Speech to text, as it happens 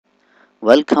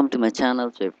Welcome to my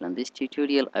channel. So in this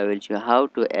tutorial I will show how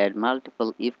to add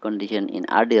multiple if condition in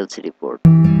RDLC report.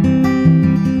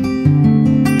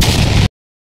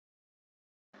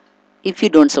 If you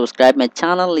don't subscribe my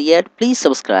channel yet, please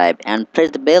subscribe and press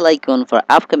the bell icon for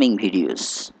upcoming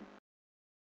videos.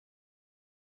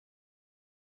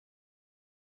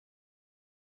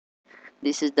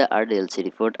 This is the RDLC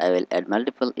report. I will add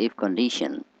multiple if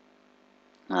condition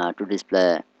to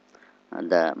display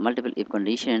the multiple if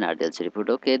condition in RDLC report.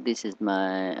 Okay, this is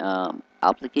my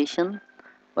application.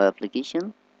 Web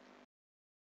application.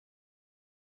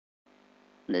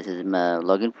 This is my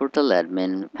login portal,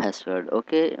 admin password.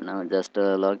 Okay, now just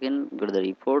login, go to the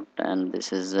report, and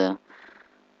this is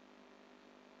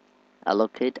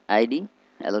allocate id,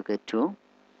 allocate to,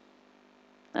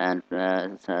 and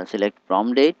select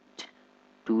from date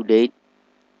to date.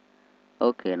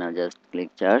 Okay, now just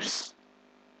click charts.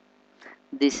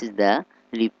 This is the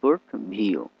report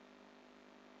view.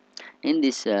 In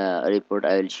this report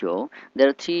I will show there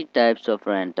are three types of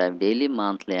rent type: daily,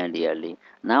 monthly and yearly.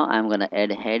 Now I'm gonna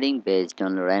add heading based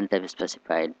on rent type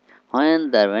specified.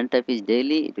 When the rent type is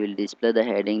daily, it will display the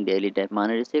heading daily type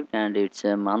money received, and it's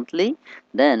monthly,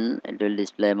 then it will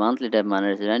display monthly type money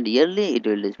received, and yearly it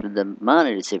will display the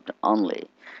money received only.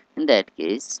 In that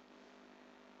case,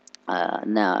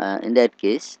 in that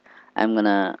case I'm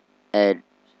gonna add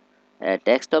a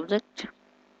text object.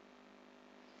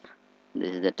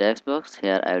 This is the text box.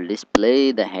 Here I will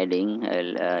display the heading. I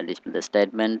will display the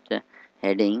statement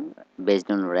heading based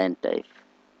on rent type.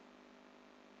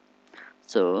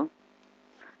 So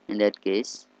in that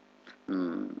case,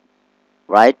 mm,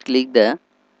 right click the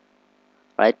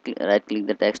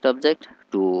text object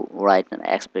to write an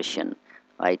expression,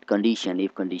 write condition,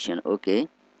 if condition. Okay,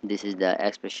 this is the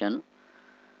expression.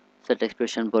 Set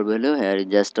expression for value. Here is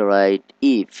just write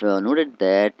if. Noted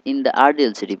that in the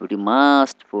RDLC report you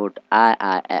must put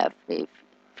IIF if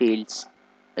fields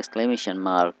exclamation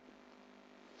mark.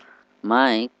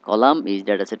 My column is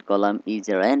dataset column is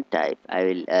a rent type. I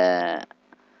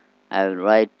will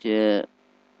write the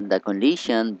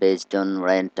condition based on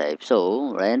rent type.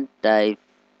 So rent type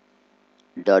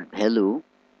dot value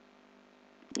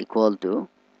equal to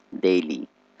daily.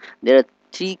 There are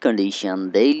three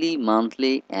conditions: daily,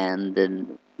 monthly and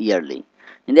then yearly.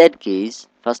 In that case,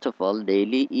 first of all,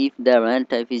 daily, if the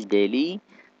rent type is daily,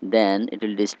 then it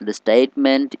will display the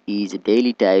statement is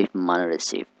daily type money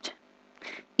received.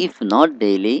 If not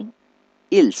daily,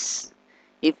 else.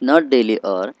 If not daily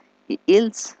or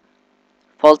else,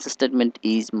 false statement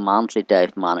is monthly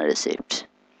type money received.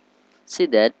 See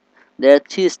that there are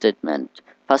three statements.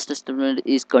 First statement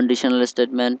is conditional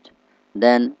statement,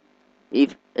 then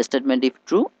if statement if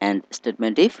true, and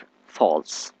statement if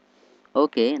false.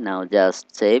 Okay, now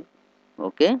just save.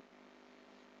 Okay,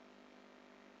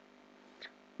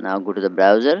 now go to the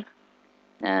browser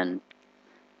and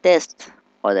test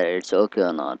whether it's okay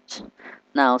or not.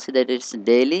 Now see that it's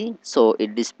daily, so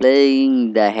it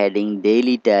displaying the heading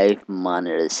daily type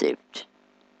money received.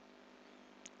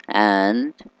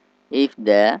 And if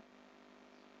the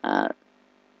uh,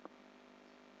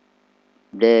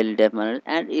 daily type money,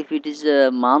 and if it is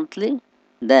monthly,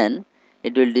 then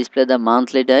it will display the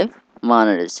monthly type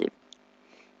money received.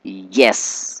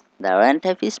 Yes, the rent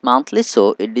type is monthly,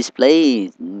 so it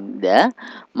displays the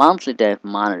monthly type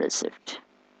money received.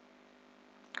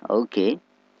 Okay,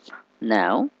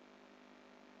 now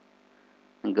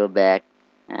go back,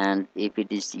 and if it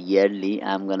is yearly,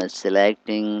 I'm gonna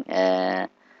selecting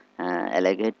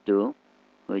allocate to,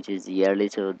 which is yearly.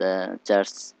 So the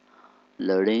charts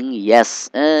loading.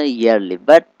 Yes, yearly,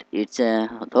 but it's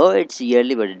though it's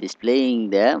yearly, but it's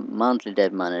displaying the monthly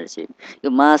type money received.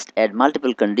 You must add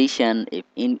multiple condition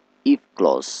if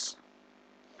clause.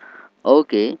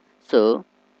 Okay, so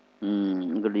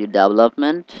go to your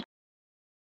development,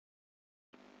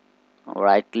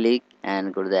 right click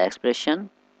and go to the expression.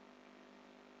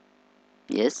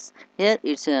 Yes, here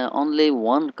it's only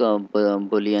one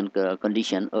boolean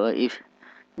condition. If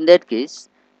in that case,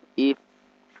 if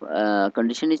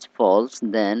condition is false,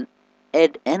 then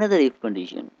add another if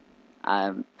condition.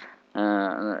 Add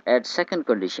second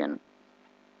condition.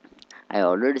 I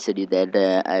already said you that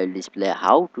I will display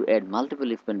how to add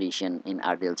multiple if condition in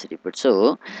RDLC report.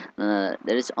 So there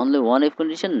is only one if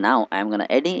condition. Now I am gonna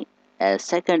adding a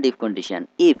second if condition.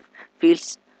 If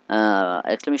fields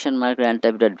exclamation mark and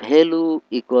type dot value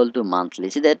equal to monthly.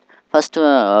 See that first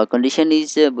condition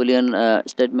is boolean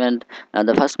statement.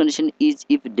 The first condition is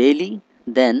if daily,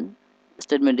 then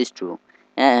statement is true,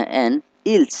 and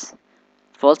else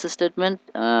false statement.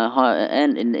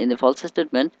 And in the false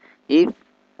statement, if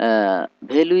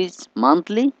value is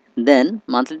monthly, then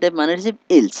monthly type money received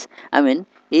else. I mean,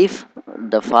 If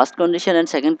the first condition and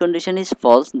second condition is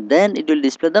false, then it will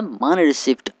display the money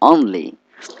received only.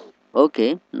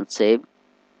 Okay, let's save.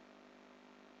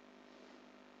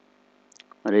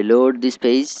 Reload this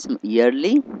page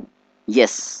yearly.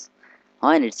 Yes,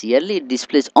 when it's yearly, it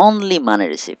displays only money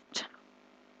received.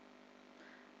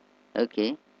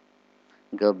 Okay,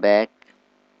 go back.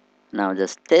 Now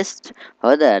just test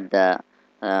whether the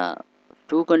uh,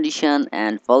 true condition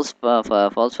and false for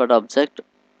object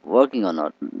working or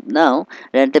not. Now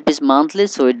rent type is monthly,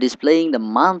 so it displaying the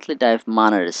monthly type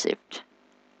money received.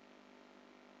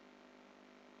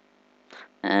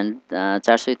 And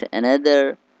charts with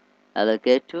another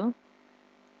allocate to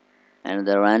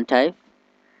another rent type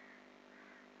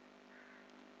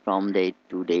from date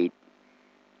to date.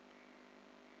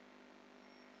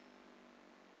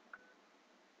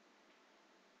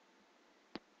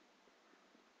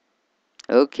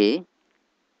 Okay,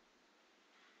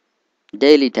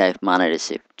 daily type money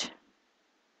received.